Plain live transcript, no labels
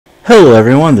Hello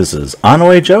everyone, this is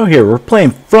Onawayjoe here. We're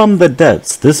playing From the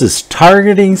Depths. This is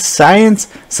Targeting Science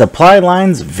Supply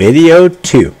Lines Video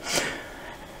 2.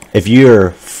 If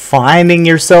you're finding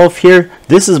yourself here,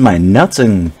 this is my nuts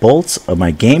and bolts of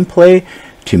my gameplay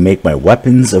to make my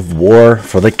weapons of war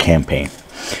for the campaign.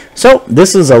 So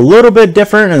this is a little bit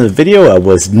different in the video. I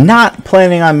was not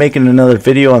planning on making another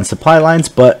video on supply lines,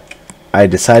 but I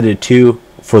decided to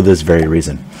for this very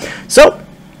reason. So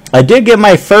I did get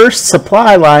my first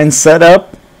supply line set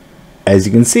up, as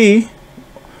you can see,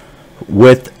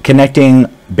 with connecting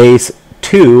base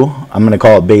 2, I'm going to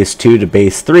call it base 2 to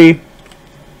base 3,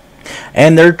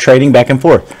 and they're trading back and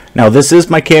forth. Now this is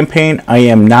my campaign. I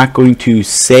am not going to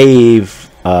save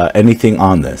anything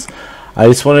on this. I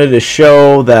just wanted to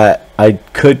show that I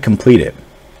could complete it.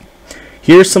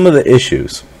 Here's some of the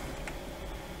issues.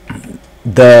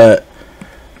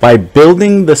 By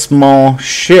building the small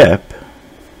ship,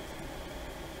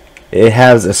 it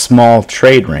has a small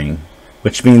trade ring,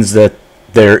 which means that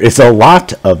there is a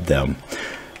lot of them.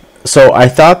 So I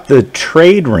thought the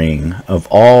trade ring of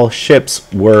all ships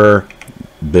were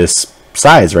this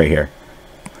size right here.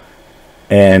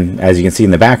 And as you can see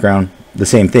in the background, the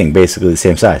same thing, basically the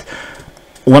same size.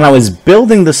 When I was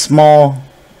building the small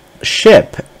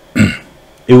ship,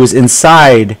 it was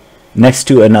inside next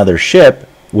to another ship,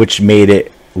 which made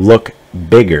it look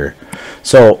bigger.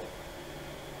 So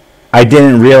I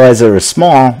didn't realize it was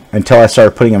small until I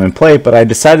started putting them in play, but I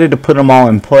decided to put them all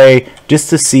in play just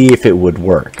to see if it would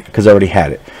work, because I already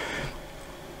had it.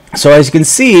 So as you can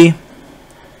see,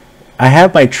 I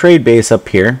have my trade base up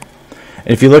here,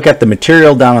 and if you look at the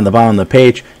material down on the bottom of the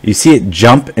page, you see it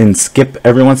jump and skip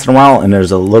every once in a while, and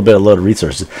there's a little bit of load of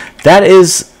resources. That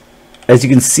is, as you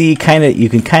can see, you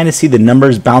can kind of see the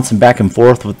numbers bouncing back and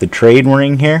forth with the trade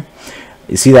ring here.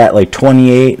 You see that like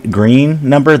 28 green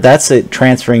number? That's it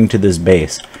transferring to this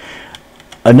base.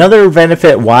 Another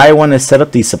benefit why I want to set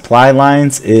up these supply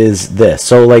lines is this.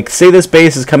 So like say this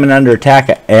base is coming under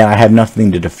attack and I have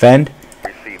nothing to defend.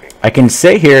 I can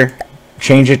sit here,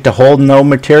 change it to hold no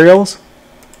materials,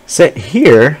 sit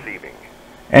here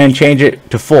and change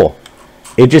it to full.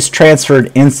 It just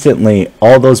transferred instantly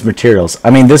all those materials. I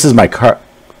mean, this is my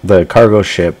the cargo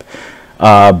ship,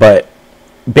 but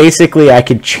basically I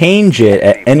could change it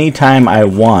at any time I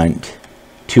want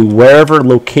to wherever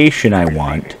location I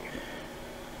want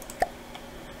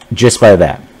just by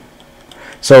that.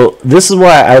 So this is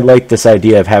why I like this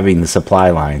idea of having the supply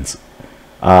lines.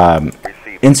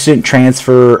 Instant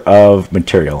transfer of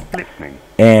material.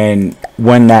 And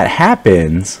when that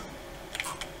happens,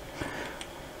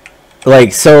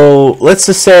 like, so let's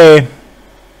just say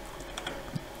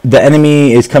the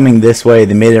enemy is coming this way,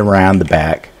 they made it around the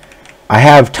back. I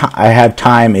have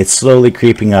time. It's slowly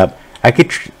creeping up. I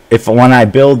could, when I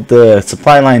build the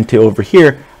supply line to over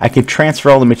here, I could transfer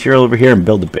all the material over here and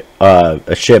build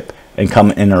a ship and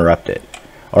come interrupt it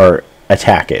or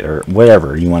attack it or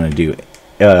whatever you want to do.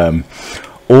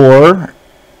 Or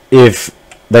if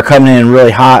they're coming in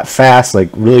really hot, fast, like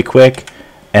really quick,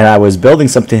 and I was building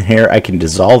something here, I can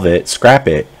dissolve it, scrap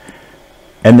it,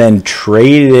 and then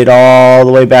trade it all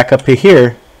the way back up to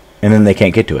here, and then they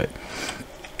can't get to it.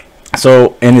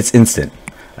 So, and it's instant.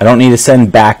 I don't need to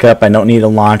send backup. I don't need to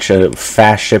launch a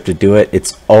fast ship to do it.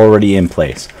 It's already in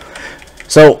place.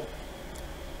 So,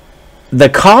 the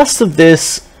cost of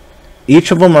this,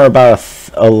 each of them are about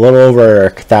a little over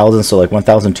 1,000, so like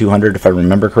 1,200 if I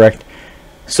remember correct.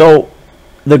 So,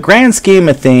 the grand scheme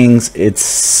of things,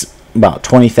 it's about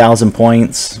 20,000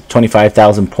 points,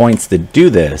 25,000 points to do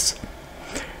this.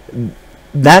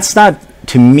 That's not,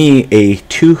 to me,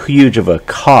 too huge of a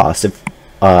cost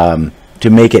to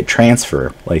make it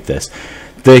transfer like this.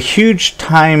 The huge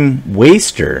time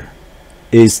waster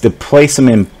is to place them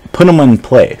in, put them in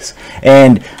place.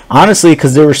 And honestly,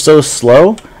 because they were so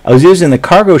slow, I was using the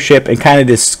cargo ship and kind of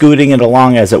just scooting it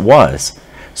along as it was.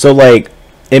 So like,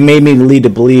 it made me lead to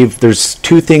believe there's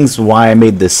two things why I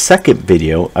made this second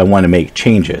video. I want to make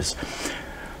changes.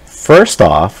 First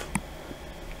off,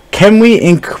 can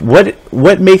we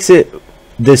what makes it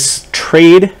this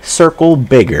trade circle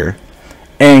bigger?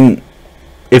 And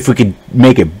if we could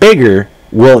make it bigger,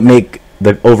 will it make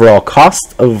the overall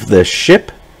cost of the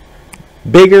ship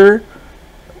bigger,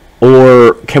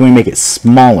 or can we make it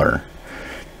smaller?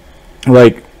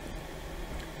 Like,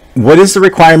 what is the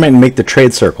requirement to make the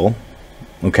trade circle?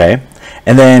 Okay,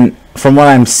 and then from what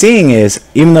I'm seeing is,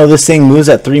 even though this thing moves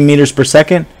at 3 meters per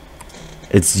second,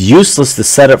 it's useless to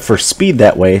set up for speed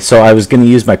that way. So I was going to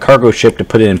use my cargo ship to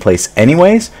put it in place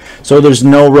anyways. So there's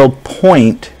no real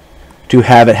point to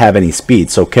have it have any speed.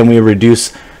 So can we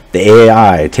reduce the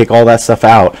AI, take all that stuff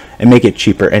out, and make it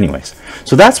cheaper anyways?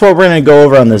 So that's what we're going to go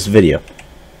over on this video.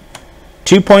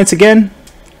 2 points again.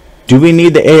 Do we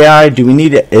need the AI? Do we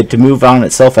need it to move on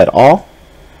itself at all?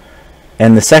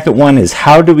 And the second one is,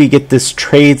 how do we get this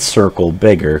trade circle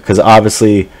bigger? Because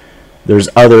obviously there's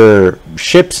other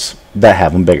ships that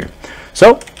have them bigger.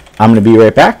 So I'm going to be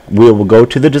right back. We will go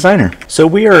to the designer. So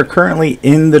we are currently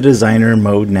in the designer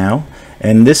mode now,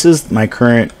 and this is my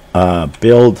current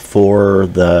build for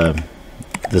the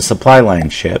supply line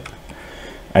ship.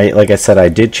 Like I said, I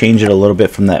did change it a little bit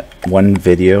from that one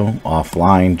video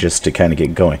offline just to kind of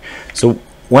get going. So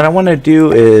what I want to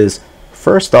do is,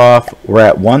 first off, we're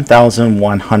at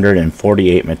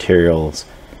 1,148 materials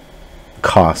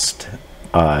cost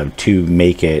to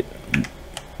make it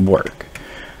work.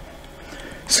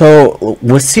 So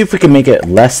let's see if we can make it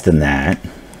less than that,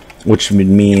 which would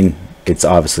mean it's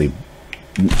obviously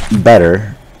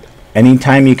better.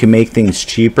 Anytime you can make things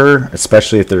cheaper,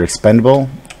 especially if they're expendable,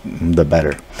 the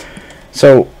better.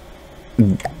 So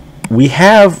we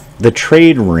have the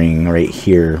trade ring right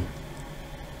here,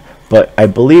 but I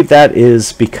believe that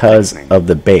is because of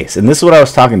the base. And this is what I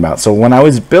was talking about. So when I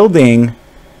was building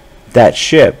that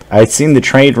ship, I'd seen the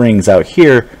trade rings out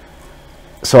here,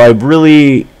 so I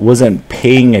really wasn't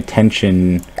paying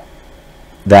attention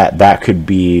that that could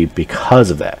be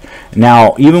because of that.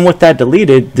 Now, even with that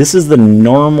deleted, this is the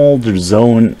normal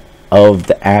zone of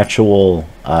the actual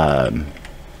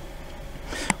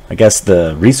I guess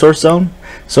the resource zone.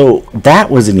 So that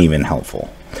wasn't even helpful.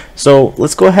 So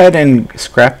let's go ahead and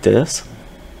scrap this.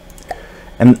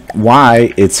 And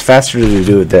why it's faster to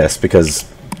do this, because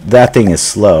that thing is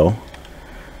slow,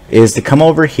 is to come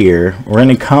over here. We're going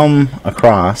to come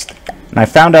across, and I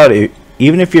found out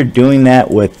even if you're doing that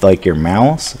with like your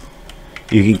mouse,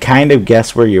 you can kind of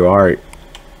guess where you are.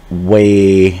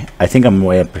 I think I'm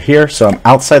way up here, so I'm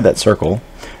outside that circle,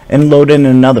 and load in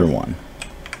another one.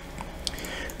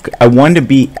 I want to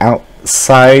be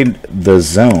outside the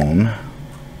zone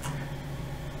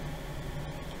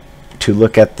to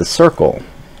look at the circle.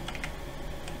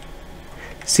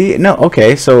 See, no,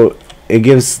 okay, so it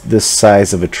gives this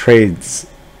size of a trades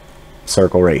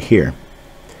circle right here.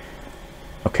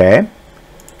 Okay.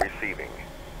 Receiving.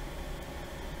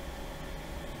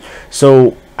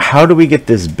 So how do we get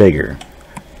this bigger?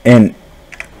 And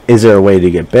is there a way to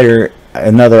get bigger?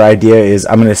 Another idea is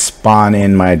I'm going to spawn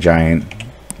in my giant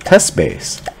test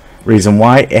space. Reason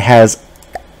why, it has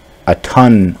a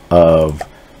ton of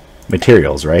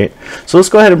materials, right? So let's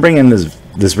go ahead and bring in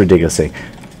this ridiculous thing.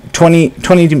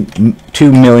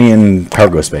 22 million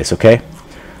cargo space, okay?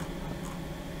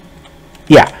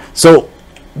 Yeah, so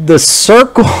the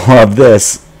circle of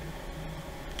this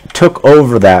took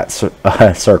over that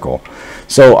circle.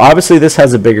 So obviously this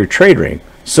has a bigger trade ring,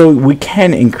 so we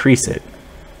can increase it.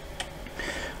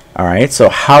 Alright, so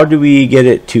how do we get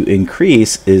it to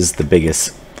increase is the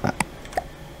biggest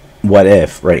what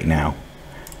if right now,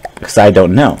 because I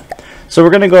don't know. So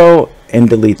we're going to go and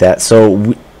delete that.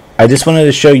 So I just wanted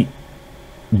to show you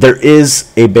there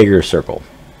is a bigger circle.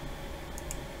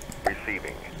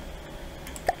 Receiving.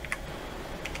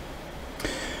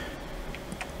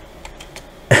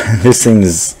 This thing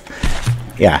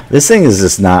is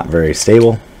just not very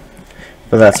stable,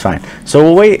 but that's fine. So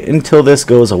we'll wait until this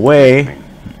goes away.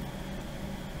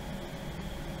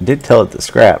 Did tell it to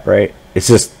scrap, right? It's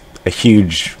just a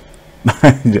huge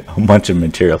a bunch of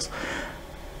materials.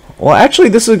 Well, actually,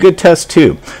 this is a good test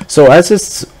too. So as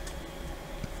it's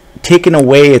taken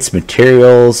away its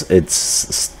materials, its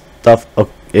stuff,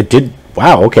 it did,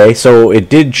 wow, okay, so it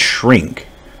did shrink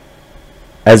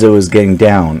as it was getting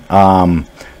down.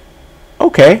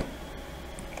 Okay,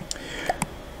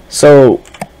 so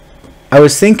I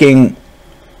was thinking,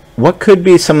 what could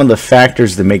be some of the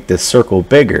factors that make this circle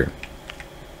bigger?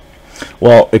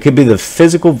 Well, it could be the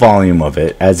physical volume of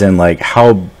it, as in like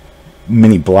how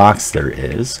many blocks there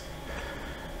is.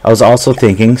 I was also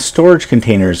thinking storage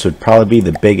containers would probably be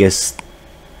the biggest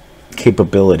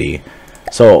capability.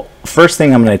 So first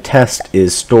thing I'm going to test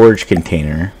is storage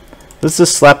container. Let's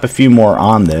just slap a few more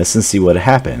on this and see what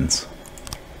happens.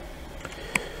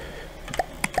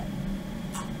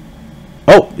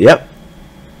 Oh, yep.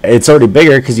 It's already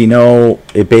bigger because, you know,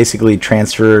 it basically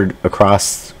transferred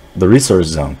across the resource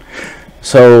zone.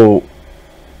 So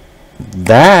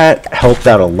that helped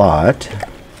out a lot.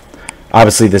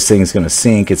 Obviously this thing's going to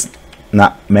sink. It's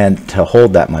not meant to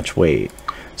hold that much weight.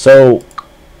 So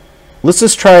let's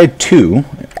just try 2.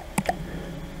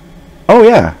 Oh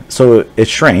yeah, so it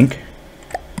shrank.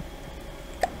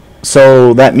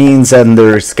 So that means then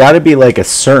there's got to be like a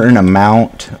certain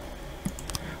amount.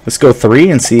 Let's go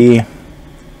 3 and see.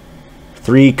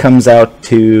 3 comes out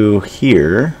to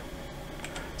here.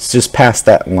 It's just past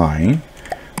that line.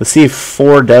 Let's see if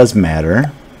 4 does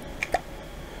matter.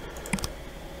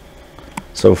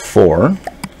 So 4.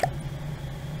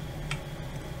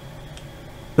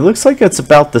 It looks like it's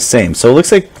about the same. So it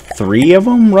looks like 3 of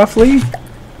them, roughly,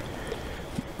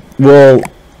 will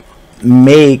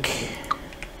make...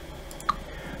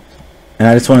 And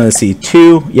I just wanted to see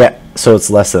 2. Yeah, so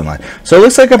it's less than that. So it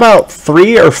looks like about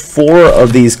 3 or 4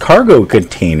 of these cargo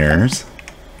containers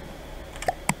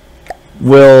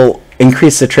will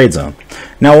increase the trade zone.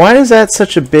 Now, why is that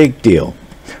such a big deal?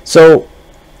 So,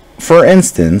 for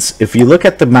instance, if you look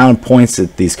at the amount of points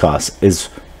that these cost, is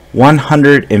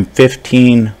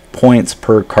 115 points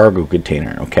per cargo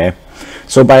container, okay?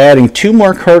 So by adding 2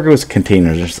 more cargo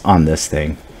containers on this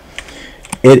thing,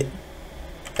 it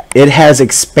has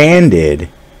expanded,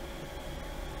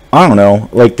 I don't know,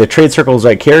 like the trade circles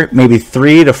right here, maybe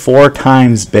 3 to 4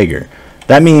 times bigger.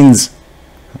 That means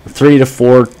 3 to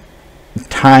 4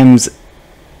 times,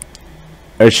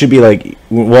 it should be like,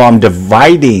 well, I'm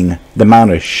dividing the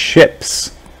amount of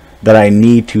ships that I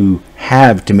need to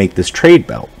have to make this trade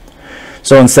belt.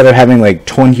 So instead of having like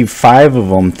 25 of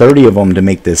them, 30 of them to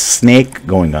make this snake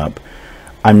going up,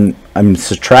 I'm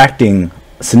subtracting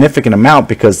a significant amount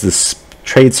because this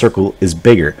trade circle is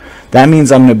bigger. That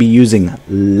means I'm going to be using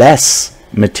less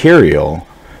material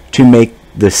to make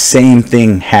the same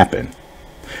thing happen.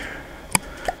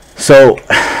 So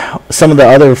some of the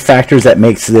other factors that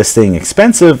makes this thing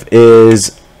expensive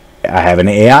is I have an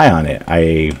AI on it.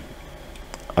 I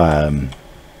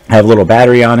have a little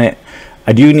battery on it.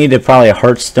 I do need probably a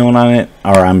Hearthstone on it,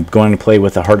 or I'm going to play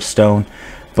with a Hearthstone.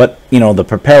 But, you know, the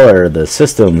propeller, the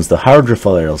systems, the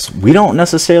hydrofoils, we don't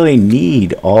necessarily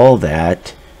need all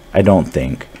that, I don't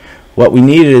think. What we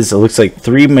need is, it looks like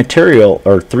 3 material,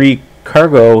 or 3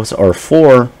 cargoes, or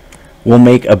 4 will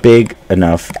make a big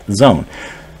enough zone.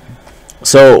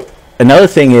 So, another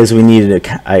thing is we need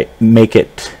to make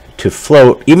it to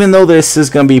float. Even though this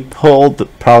is going to be pulled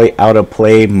probably out of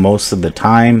play most of the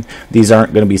time, these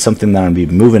aren't going to be something that I'm going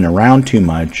to be moving around too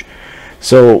much.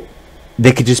 So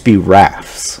they could just be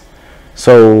rafts.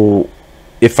 So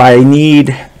if I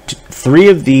need 3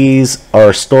 of these,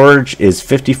 our storage is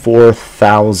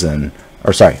 54,000,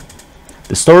 or sorry,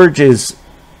 the storage is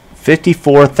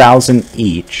 54,000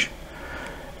 each,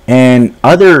 and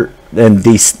other than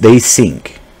these, they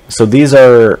sink. So these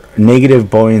are negative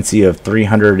buoyancy of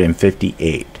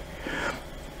 358.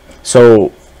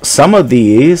 So some of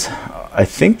these, I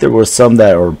think there were some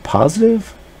that were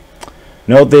positive.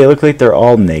 No, they look like they're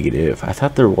all negative. I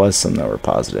thought there was some that were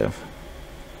positive.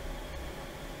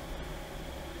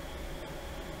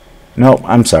 No,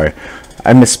 I'm sorry.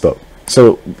 I misspoke.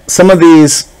 So some of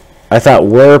these I thought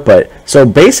were, but so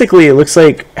basically it looks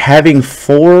like having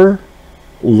 4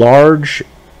 large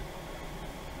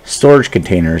storage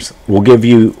containers will give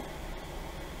you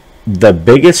the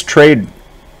biggest trade,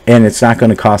 and it's not going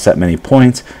to cost that many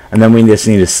points, and then we just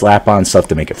need to slap on stuff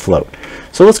to make it float.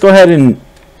 So let's go ahead and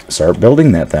start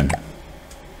building that then.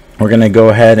 We're going to go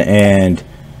ahead and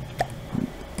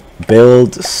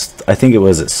build, I think it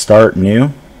was at start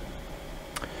new.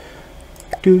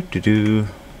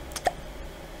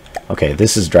 Okay,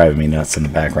 this is driving me nuts in the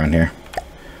background here.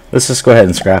 Let's just go ahead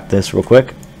and scrap this real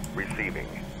quick.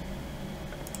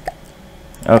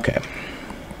 Okay.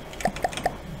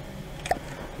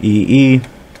 EE,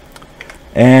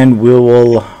 and we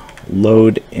will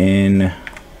load in.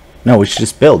 No, we should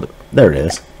just build it. There it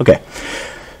is. Okay.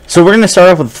 So we're going to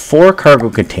start off with 4 cargo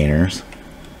containers,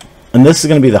 and this is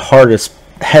going to be the hardest,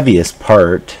 heaviest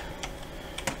part.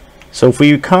 So if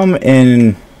we come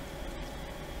in,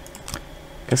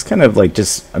 it's kind of like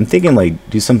just, I'm thinking like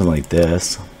do something like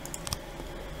this.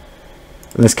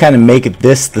 Let's kind of make it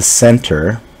this the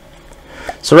center.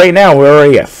 So right now we're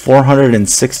already at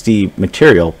 460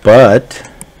 material, but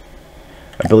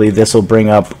I believe this will bring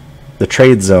up the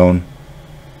trade zone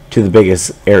to the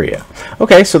biggest area.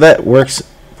 Okay, so that works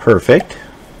perfect.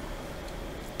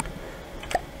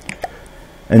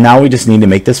 And now we just need to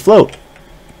make this float.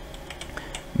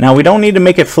 Now we don't need to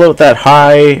make it float that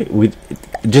high.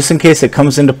 Just in case it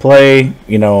comes into play,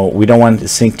 you know, we don't want it to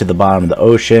sink to the bottom of the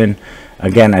ocean.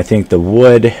 Again, I think the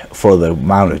wood, for the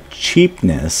amount of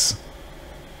cheapness,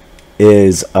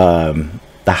 is the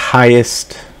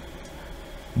highest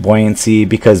buoyancy,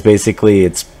 because basically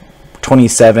it's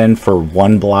 27 for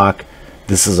 1 block.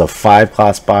 This is a 5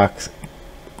 class box,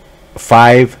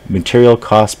 5 material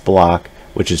cost block,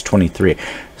 which is 23.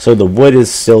 So the wood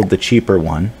is still the cheaper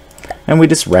one, and we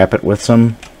just wrap it with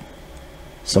some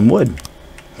wood.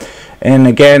 And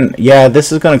again, yeah,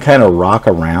 this is going to kind of rock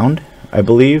around, I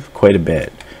believe, quite a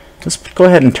bit. Let's go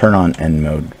ahead and turn on end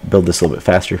mode, build this a little bit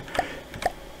faster.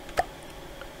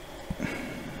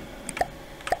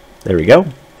 There we go.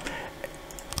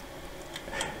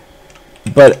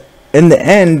 But in the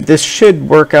end, this should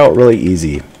work out really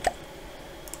easy.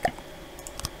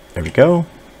 There we go.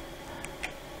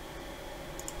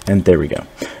 And there we go.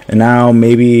 And now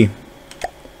maybe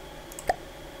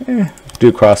do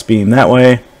a cross beam that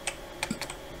way.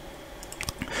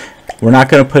 We're not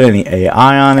going to put any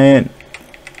AI on it.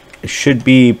 It should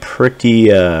be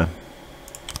pretty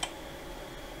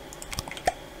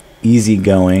easy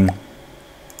going.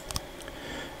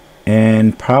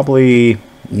 And probably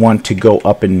want to go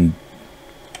up and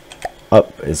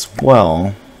up as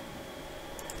well.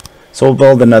 So we'll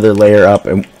build another layer up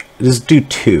and just do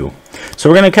 2. So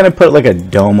we're going to kind of put like a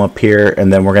dome up here,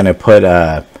 and then we're going to put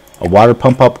a water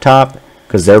pump up top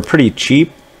because they're pretty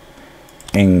cheap,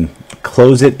 and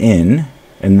close it in,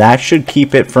 and that should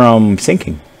keep it from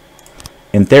sinking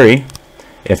in theory.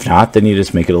 If not, then you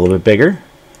just make it a little bit bigger.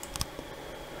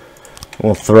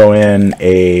 We'll throw in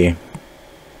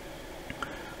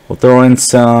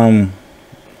some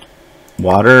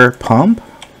water pump.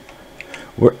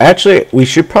 We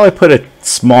should probably put a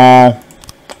small,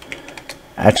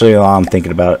 actually while I'm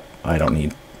thinking about it, I don't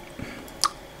need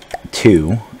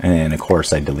 2, and of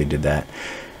course I deleted that.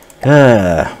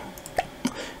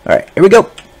 Alright, here we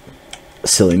go.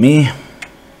 Silly me.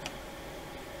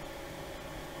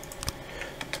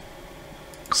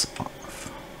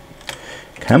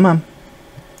 Come on.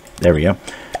 There we go.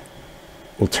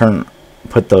 We'll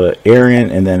put the air in,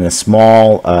 and then a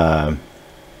small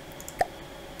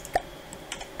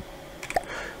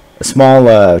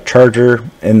charger.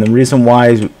 And the reason why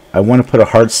is I want to put a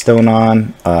hardstone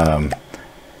on,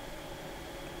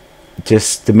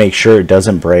 just to make sure it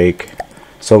doesn't break.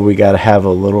 So we got to have a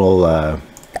little,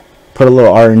 put a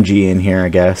little RNG in here, I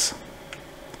guess.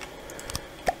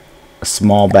 A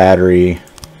small battery,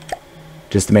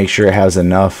 just to make sure it has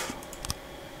enough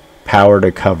power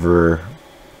to cover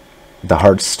the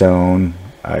hardstone.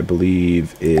 I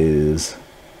believe is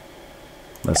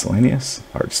miscellaneous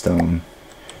hardstone.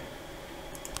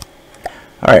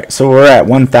 All right, so we're at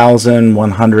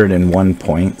 1,101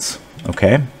 points.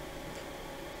 Okay.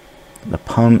 The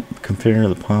pump, configure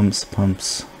the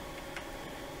pumps.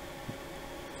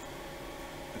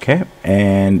 Okay,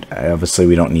 and obviously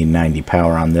we don't need 90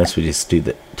 power on this. We just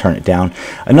turn it down.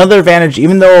 Another advantage,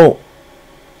 even though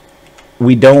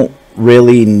we don't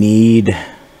really need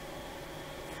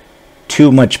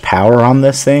too much power on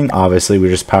this thing, obviously we're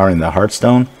just powering the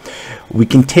hardstone, we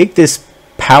can take this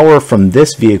power from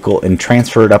this vehicle and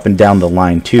transfer it up and down the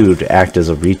line too to act as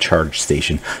a recharge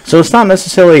station. So it's not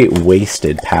necessarily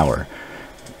wasted power.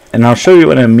 And I'll show you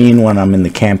what I mean when I'm in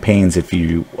the campaigns. If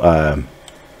you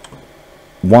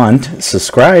want,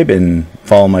 subscribe and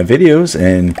follow my videos,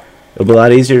 and it'll be a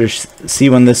lot easier to see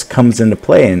when this comes into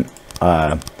play, and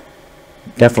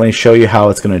definitely show you how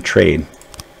it's going to trade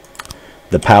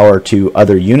the power to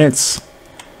other units.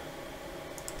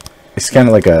 It's kind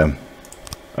of like a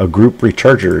group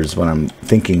recharger is what I'm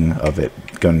thinking of it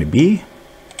going to be.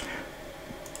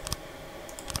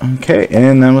 Okay,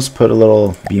 and then let's put a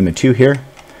little beam of 2 here.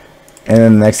 And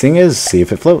then the next thing is see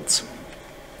if it floats.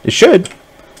 It should.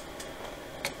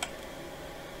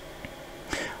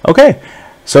 Okay,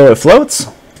 so it floats.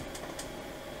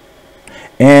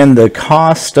 And the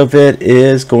cost of it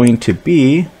is going to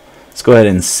be, let's go ahead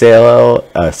and save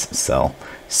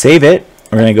it.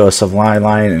 We're going to go supply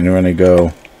line, and we're going to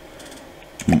go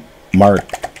Mark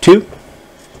 2.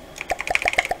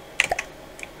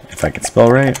 If I can spell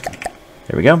right.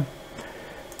 There we go.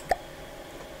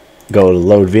 Go to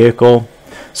load vehicle.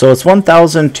 So it's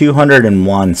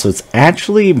 1,201. So it's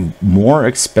actually more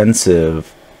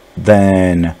expensive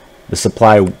than the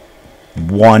supply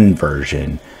 1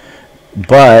 version.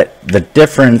 But the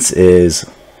difference is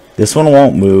this one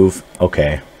won't move.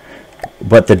 Okay.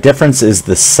 But the difference is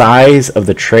the size of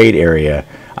the trade area.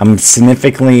 I'm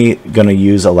significantly going to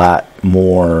use a lot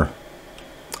more.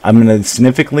 I'm going to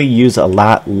significantly use a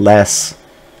lot less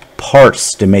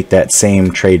parts to make that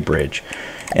same trade bridge.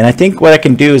 And I think what I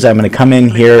can do is I'm going to come in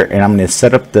here and I'm going to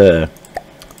set up the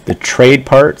trade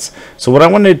parts. So what I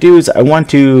want to do is I want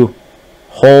to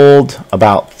hold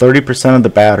about 30% of the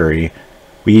battery.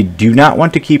 We do not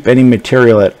want to keep any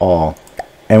material at all.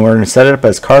 And we're going to set it up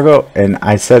as cargo, and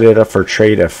I set it up for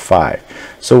trade of 5.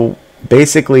 So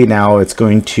basically now it's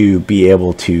going to be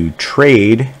able to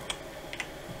trade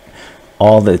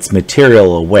all its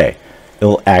material away.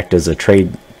 It'll act as a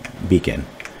trade beacon.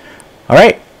 All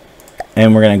right.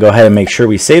 And we're going to go ahead and make sure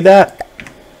we save that.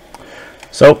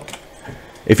 So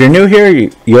if you're new here,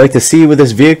 you like to see with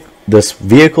this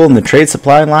vehicle in the trade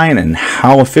supply line and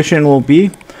how efficient it will be,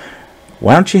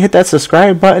 why don't you hit that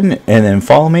subscribe button and then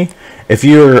follow me. If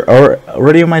you're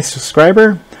already my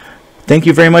subscriber, thank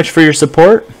you very much for your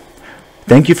support.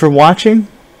 Thank you for watching.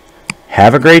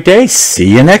 Have a great day.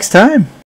 See you next time.